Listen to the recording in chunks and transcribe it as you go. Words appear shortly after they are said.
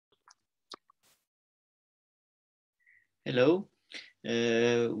Hello.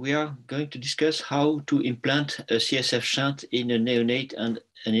 We are going to discuss how to implant a CSF shunt in a neonate and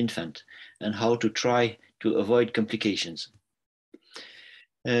an infant, and how to try to avoid complications.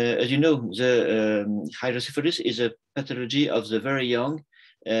 As you know, the hydrocephalus is a pathology of the very young,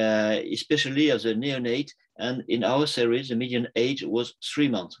 especially of the neonate. And in our series, the median age was 3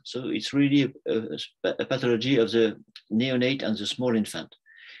 months. So it's really a pathology of the neonate and the small infant.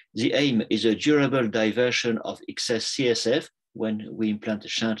 The aim is a durable diversion of excess CSF. When we implant a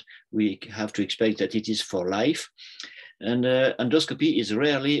shunt, we have to expect that it is for life. And endoscopy is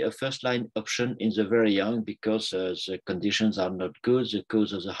rarely a first-line option in the very young because the conditions are not good. The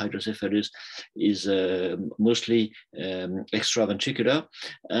cause of the hydrocephalus is mostly extraventricular,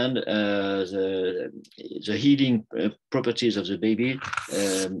 and the healing properties of the baby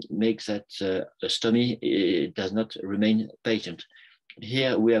make that a stomy does not remain patent.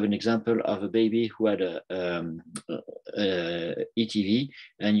 Here we have an example of a baby who had a ETV,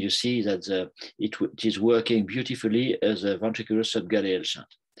 and you see that it is working beautifully as a ventricular subgaleal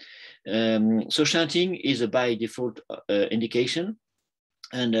shunt. So shunting is a by default indication.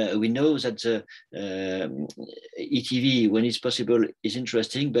 And we know that the ETV, when it's possible, is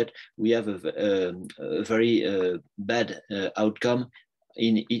interesting, but we have a very bad outcome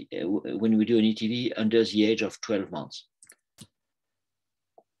when we do an ETV under the age of 12 months.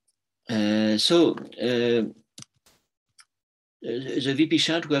 The VP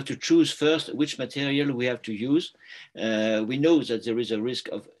shunt, we have to choose first which material we have to use. We know that there is a risk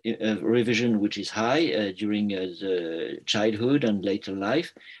of revision which is high during the childhood and later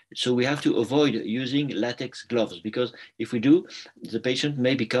life. So we have to avoid using latex gloves, because if we do, the patient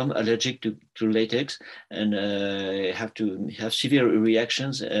may become allergic to latex and have to have severe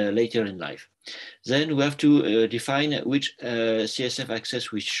reactions later in life. Then we have to define which CSF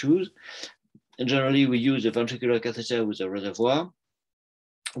access we choose. And generally, we use a ventricular catheter with a reservoir.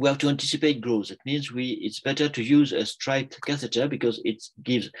 We have to anticipate growth. That means it's better to use a striped catheter because it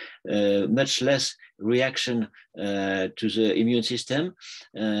gives much less reaction to the immune system.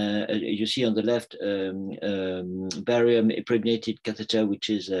 You see on the left barium impregnated catheter, which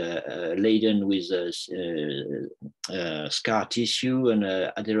is laden with scar tissue and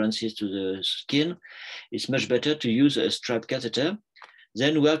adherences to the skin. It's much better to use a striped catheter.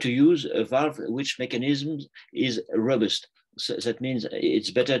 Then we have to use a valve which mechanism is robust. So that means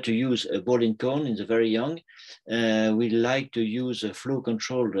it's better to use a ball and cone in the very young. We like to use a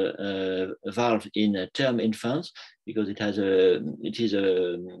flow-controlled valve in term infants because it is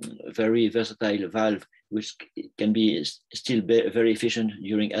a very versatile valve which can be still very efficient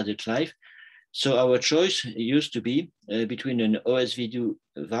during adult life. So our choice used to be between an OSV2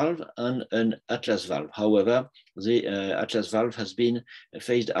 valve and an Atlas valve. However, the Atlas valve has been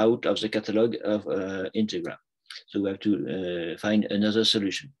phased out of the catalog of Integra. So we have to find another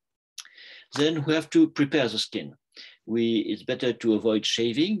solution. Then we have to prepare the skin. It's better to avoid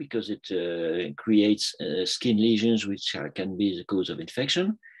shaving because it creates skin lesions which can be the cause of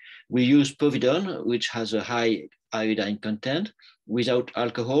infection. We use povidone, which has a high iodine content without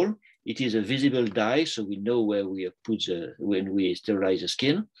alcohol. It is a visible dye, so we know where we put when we sterilize the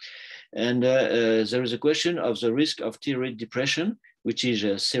skin. And there is a question of the risk of thyroid depression, which is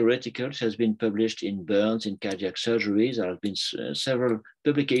theoretical. It has been published in burns, in cardiac surgeries. There have been several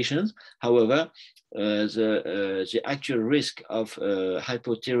publications. However, the actual risk of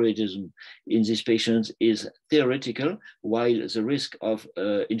hypothyroidism in these patients is theoretical, while the risk of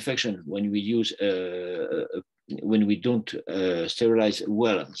infection when we use when we don't sterilize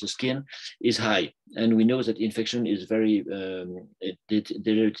well the skin is high. And we know that infection is very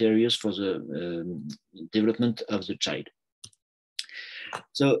deleterious for the development of the child.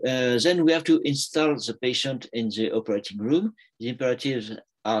 So then we have to install the patient in the operating room. The imperatives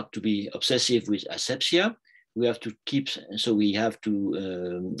are to be obsessive with asepsia. We have to keep, so we have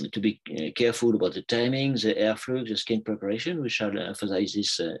to be careful about the timing, the airflow, the skin preparation. We shall emphasize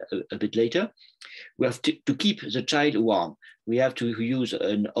this a bit later. We have to keep the child warm. We have to use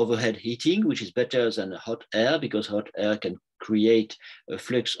an overhead heating, which is better than hot air because hot air can create a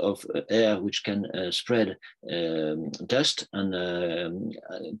flux of air which can spread dust and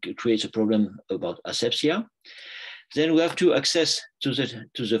creates a problem about asepsia. Then we have to access to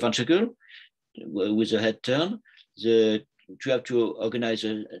the ventricle with the head turn. We have to organize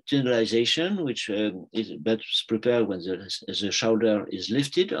a tunnelisation, which is best prepared when the shoulder is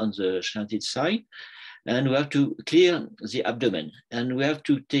lifted on the shunted side. And we have to clear the abdomen, and we have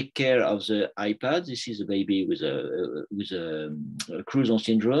to take care of the iPad. This is a baby with a Cruson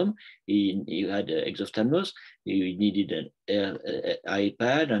syndrome. He had exophthalmos, He needed an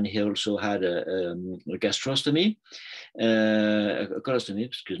iPad, and he also had a gastrostomy, a colostomy,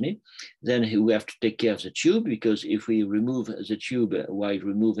 excuse me. Then we have to take care of the tube, because if we remove the tube while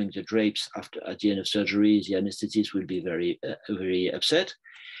removing the drapes at the end of surgery, the anesthetist will be very upset.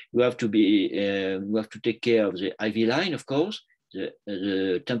 We have to take care of the IV line, of course,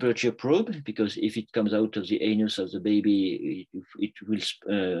 the temperature probe, because if it comes out of the anus of the baby, it will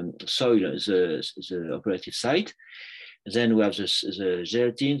soil the operative site. Then we have the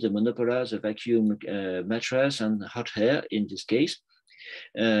gelatin, the monopolar, the vacuum mattress, and hot air in this case.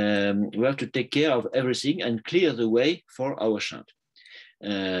 We have to take care of everything and clear the way for our shunt.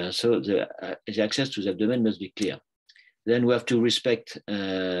 So the access to the abdomen must be clear. Then we have to respect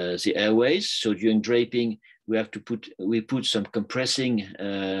the airways. So during draping, we put some compressing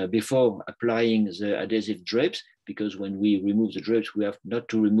before applying the adhesive drapes, because when we remove the drapes, we have not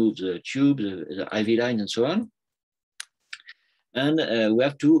to remove the tube, the IV line, and so on. And we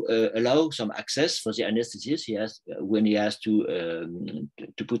have to allow some access for the anesthetist. When he has to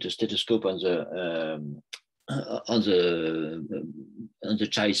put a stethoscope on the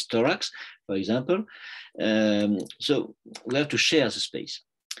child's thorax, for example. So we have to share the space.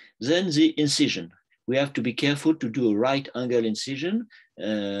 Then the incision. We have to be careful to do a right angle incision,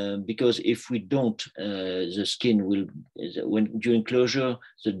 because if we don't, the skin will, during closure,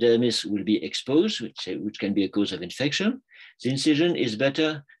 the dermis will be exposed, which can be a cause of infection. The incision is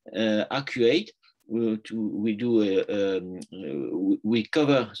better accurate. We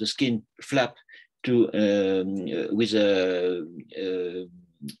cover the skin flap with a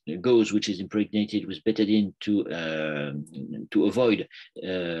gauze which is impregnated with betadine to avoid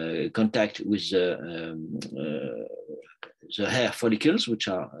contact with the hair follicles, which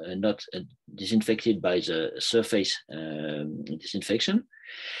are not disinfected by the surface disinfection.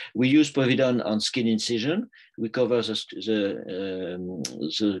 We use povidone on skin incision. We cover the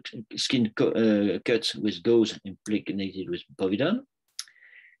skin cuts with gauze impregnated with povidone.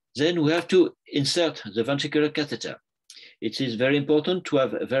 Then we have to insert the ventricular catheter. It is very important to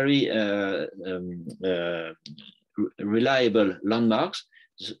have a very reliable landmarks.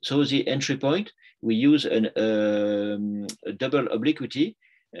 So the entry point, we use a double obliquity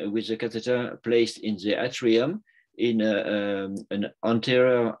with the catheter placed in the atrium in an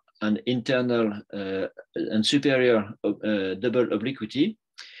anterior and internal and superior double obliquity.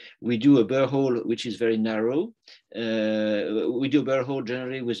 We do a burr hole which is very narrow. We do a burr hole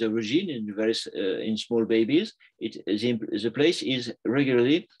generally with a regine in small babies. The place is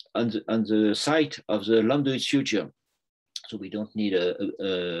regularly on the site of the lambdoid suture. So we don't need a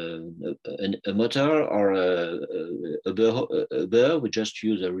motor or a burr. We just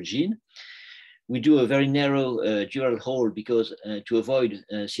use a regine. We do a very narrow dural hole because to avoid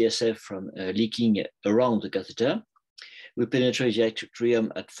CSF from leaking around the catheter. We penetrate the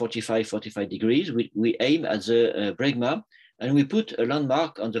atrium at 45 degrees. We aim at the bregma, and we put a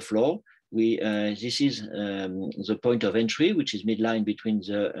landmark on the floor. This is the point of entry, which is midline between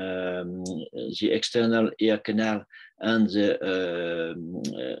the external ear canal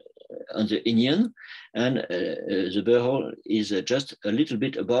and the inion, and the burr hole is just a little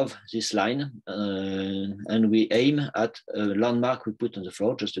bit above this line, and we aim at a landmark we put on the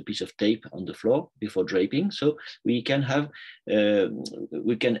floor, just a piece of tape on the floor before draping, so we can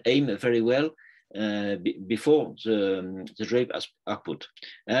aim very well before the drape are put.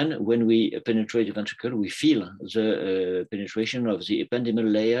 And when we penetrate the ventricle, we feel the penetration of the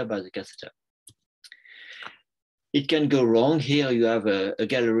ependymal layer by the catheter. It can go wrong. Here you have a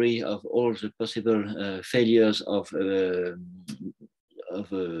gallery of all the possible failures of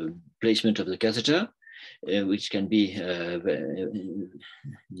placement of the catheter, which can be, there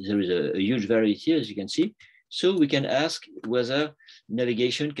is a huge variety, as you can see. So we can ask whether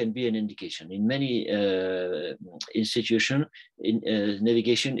navigation can be an indication. In many institutions,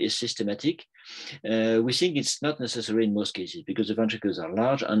 navigation is systematic. We think it's not necessary in most cases because the ventricles are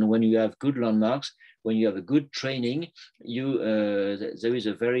large, and when you have good landmarks, when you have a good training, there is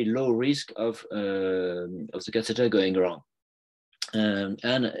a very low risk of the catheter going wrong.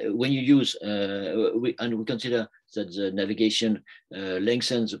 And when you use, we consider that the navigation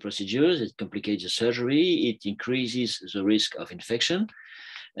lengthens the procedures, it complicates the surgery, it increases the risk of infection,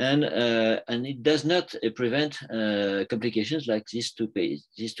 and it does not prevent complications like these two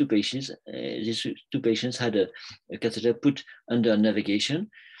patients. These two patients had a catheter put under navigation.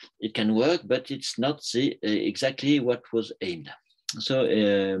 It can work, but it's not exactly what was aimed. So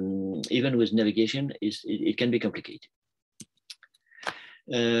even with navigation, it can be complicated.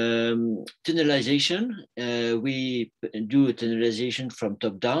 Tunnelization, we do a tunnelization from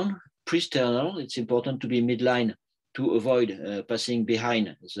top down, pre-sternal. It's important to be midline to avoid passing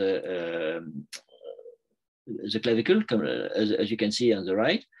behind the clavicle, as you can see on the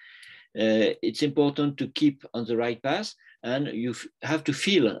right. It's important to keep on the right path, and you have to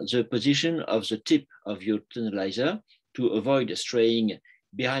feel the position of the tip of your tunnelizer to avoid straying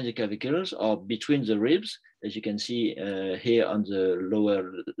behind the clavicles or between the ribs. As you can see here on the lower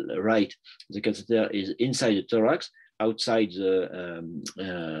right, the catheter is inside the thorax, outside the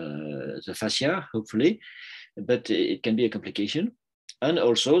fascia, hopefully, but it can be a complication. And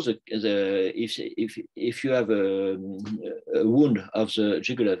also, if you have a wound of the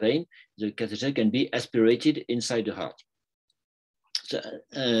jugular vein, the catheter can be aspirated inside the heart.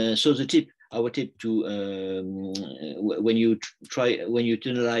 So the tip, our tip to when you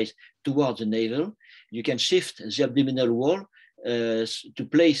tunnelize towards the navel, you can shift the abdominal wall to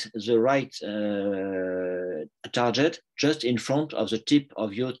place the right target just in front of the tip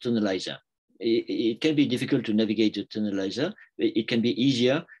of your tunnelizer. It can be difficult to navigate the tunnelizer. It can be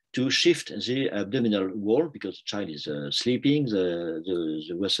easier to shift the abdominal wall because the child is sleeping,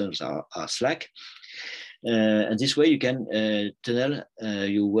 the vessels are slack. And this way you can tunnel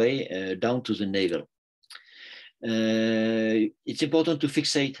your way down to the navel. It's important to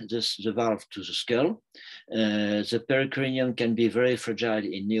fixate the valve to the skull. The pericranium can be very fragile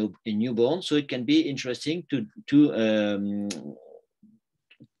in newborn, so it can be interesting to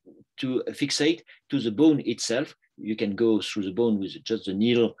fixate to the bone itself. You can go through the bone with just the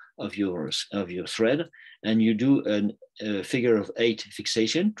needle of your thread, and you do a figure of 8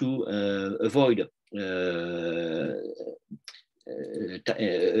 fixation to avoid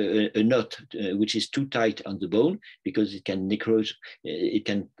a knot which is too tight on the bone, because it can necrose. If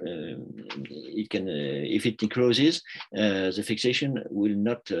it necroses, the fixation will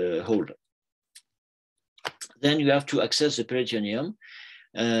not hold. Then you have to access the peritoneum.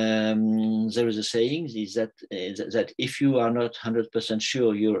 There is a saying is that if you are not 100%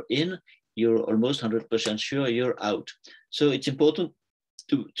 sure you're in, you're almost 100% sure you're out. So it's important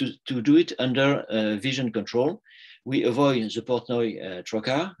to do it under vision control. We avoid the Portnoy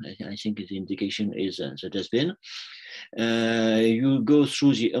trocar. I think the indication is the dustbin. You go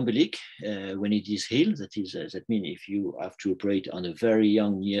through the umbilic when it is healed. That means if you have to operate on a very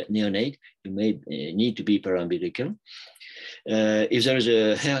young neonate, you may need to be paraumbilical. If there is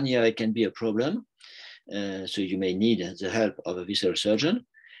a hernia, it can be a problem. So you may need the help of a visceral surgeon.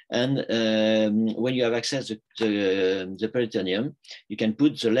 And when you have access to the peritoneum, you can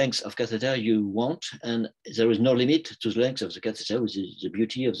put the length of catheter you want, and there is no limit to the length of the catheter, which is the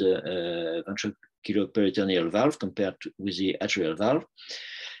beauty of the ventriculo-peritoneal valve compared with the atrial valve.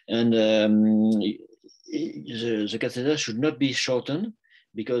 And the catheter should not be shortened,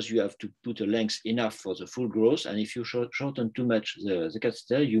 because you have to put a length enough for the full growth. And if you shorten too much the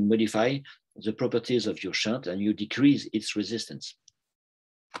catheter, you modify the properties of your shunt and you decrease its resistance.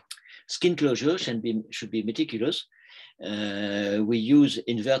 Skin closure should be meticulous. We use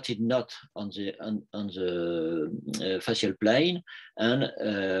inverted knot on the facial plane, and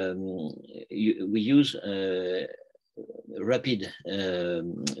we use rapid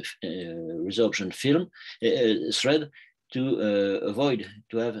resorption film thread to avoid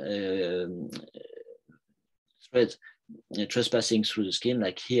to have threads trespassing through the skin,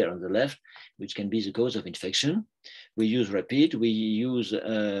 like here on the left, which can be the cause of infection. We use rapid. We use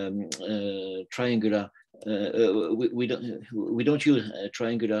triangular. We don't use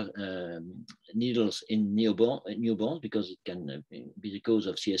triangular needles in newborn because it can be the cause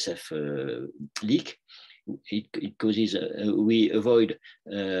of CSF leak. It causes. We avoid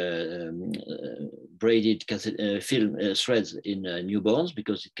braided film threads in newborns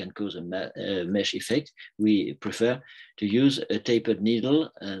because it can cause a mesh effect. We prefer to use a tapered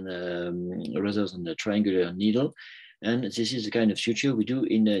needle and rather than a triangular needle. And this is the kind of suture we do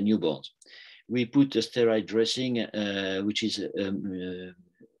in newborns. We put a steroid dressing, which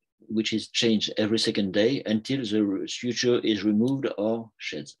is changed every second day until the suture is removed or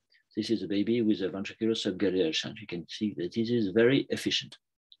shed. This is a baby with a ventricular subgaleal shunt. You can see that this is very efficient.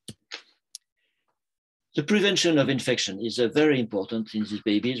 The prevention of infection is very important in these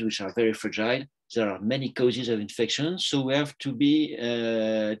babies, which are very fragile. There are many causes of infection, so we have to be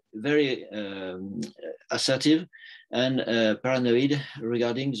very assertive and paranoid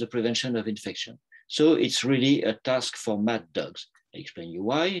regarding the prevention of infection. So it's really a task for mad dogs. I explain you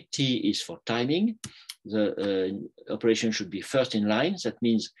why. T is for timing. The operation should be first in line. That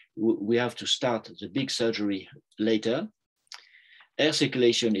means we have to start the big surgery later. Air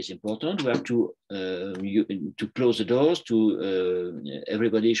circulation is important. We have to close the doors.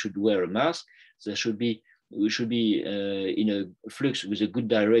 Everybody should wear a mask. There should be we should be in a flux with a good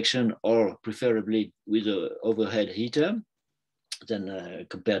direction, or preferably with an overhead heater, than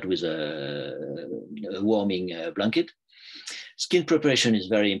compared with a warming blanket. Skin preparation is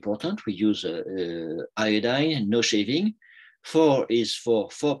very important. We use iodine, no shaving. 4 is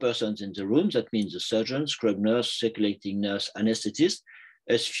for 4 persons in the room. That means the surgeon, scrub nurse, circulating nurse, anesthetist,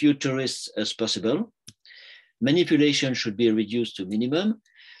 as few tourists as possible. Manipulation should be reduced to minimum.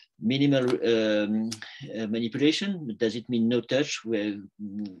 Minimal manipulation, does it mean no touch?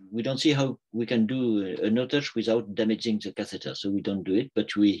 We don't see how we can do a no touch without damaging the catheter, so we don't do it,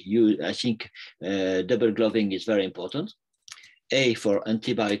 but we use, I think double gloving is very important. A for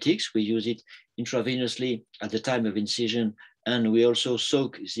antibiotics, we use it intravenously at the time of incision, and we also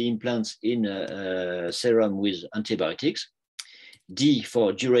soak the implants in serum with antibiotics. D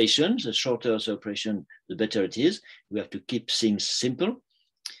for duration, the shorter the operation, the better it is. We have to keep things simple.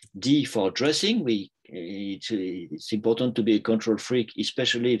 D for dressing, it's important to be a control freak,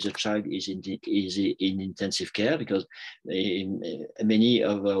 especially if the child is in intensive care, because many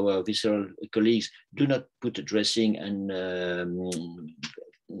of our visceral colleagues do not put a dressing, and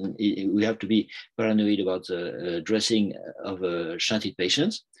we have to be paranoid about the dressing of shunted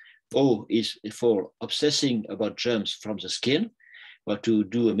patients. O is for obsessing about germs from the skin, or to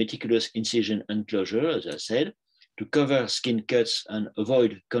do a meticulous incision and closure, as I said, to cover skin cuts and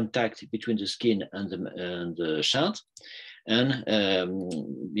avoid contact between the skin and the shunt, and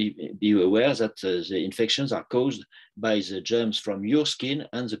be aware that the infections are caused by the germs from your skin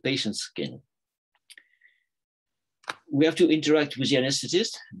and the patient's skin. We have to interact with the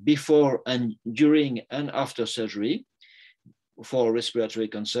anesthetist before and during and after surgery for respiratory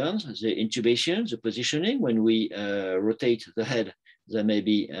concerns, the intubation, the positioning. When we rotate the head, there may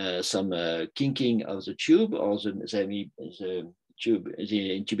be some kinking of the tube, or the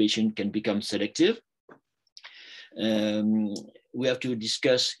intubation can become selective. We have to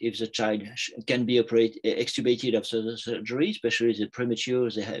discuss if the child can be extubated after the surgery, especially the premature.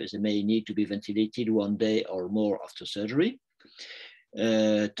 They may need to be ventilated 1 day or more after surgery.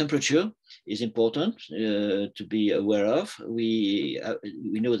 Temperature is important to be aware of. We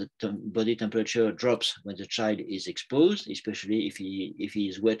know that body temperature drops when the child is exposed, especially if he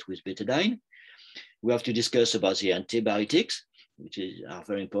is wet with betadine. We have to discuss about the antibiotics, which are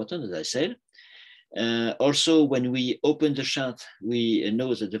very important, as I said. Also, when we open the shunt, we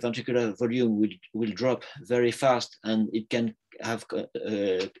know that the ventricular volume will drop very fast, and it can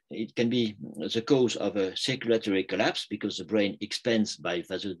be the cause of a circulatory collapse, because the brain expands by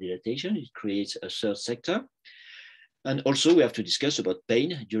vasodilatation. It creates a third sector. And also we have to discuss about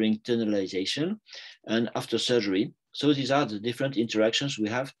pain during tunnelisation and after surgery. So these are the different interactions we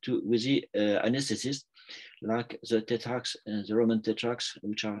have with the anesthetist, like the tetrachs, the Roman tetrachs,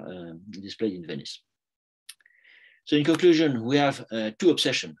 which are displayed in Venice. So in conclusion, we have 2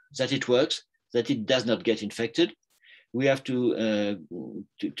 obsessions: that it works, that it does not get infected. We have to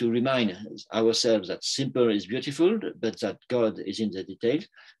remind ourselves that simple is beautiful, but that God is in the details.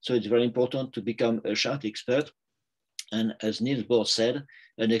 So it's very important to become a shunt expert. And as Niels Bohr said,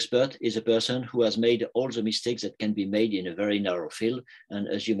 an expert is a person who has made all the mistakes that can be made in a very narrow field. And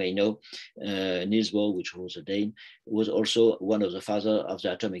as you may know, Niels Bohr, which was a Dane, was also one of the fathers of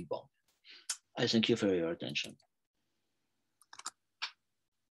the atomic bomb. I thank you for your attention.